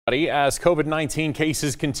As COVID-19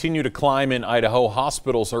 cases continue to climb in Idaho,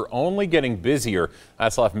 hospitals are only getting busier.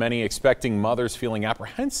 That's left many expecting mothers feeling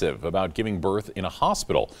apprehensive about giving birth in a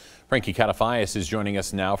hospital. Frankie Catafias is joining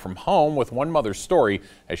us now from home with one mother's story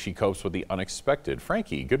as she copes with the unexpected.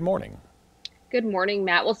 Frankie, good morning. Good morning,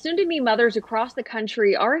 Matt. Well, soon-to-be mothers across the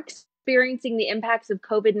country are experiencing the impacts of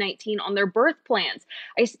COVID-19 on their birth plans.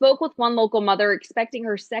 I spoke with one local mother expecting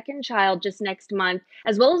her second child just next month,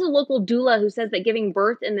 as well as a local doula who says that giving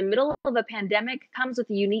birth in the middle of a pandemic comes with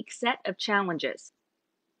a unique set of challenges.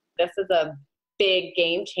 This is a big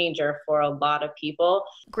game changer for a lot of people.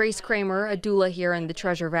 Grace Kramer, a doula here in the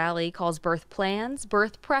Treasure Valley, calls birth plans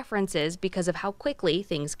birth preferences because of how quickly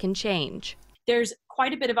things can change. There's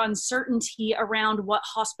quite a bit of uncertainty around what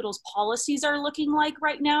hospitals' policies are looking like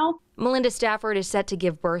right now. Melinda Stafford is set to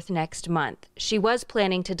give birth next month. She was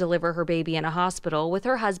planning to deliver her baby in a hospital with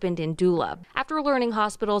her husband in doula. After learning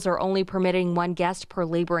hospitals are only permitting one guest per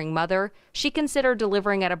laboring mother, she considered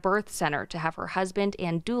delivering at a birth center to have her husband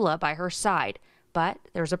and doula by her side. But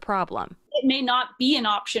there's a problem. It may not be an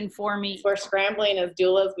option for me. We're scrambling as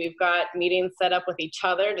doulas. We've got meetings set up with each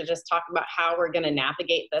other to just talk about how we're going to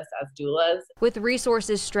navigate this as doulas. With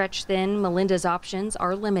resources stretched thin, Melinda's options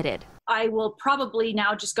are limited. I will probably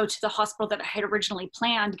now just go to the hospital that I had originally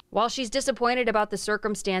planned. While she's disappointed about the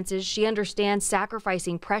circumstances, she understands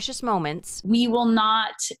sacrificing precious moments. We will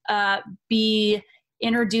not be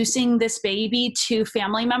introducing this baby to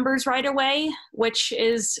family members right away, which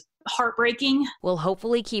is heartbreaking. Will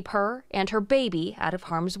hopefully keep her and her baby out of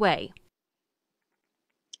harm's way.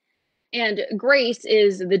 And Grace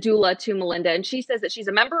is the doula to Melinda, and she says that she's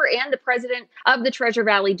a member and the president of the Treasure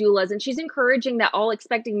Valley Doulas, and she's encouraging that all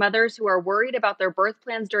expecting mothers who are worried about their birth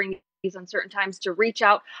plans during these uncertain times to reach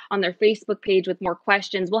out on their Facebook page with more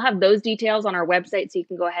questions. We'll have those details on our website, so you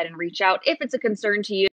can go ahead and reach out if it's a concern to you.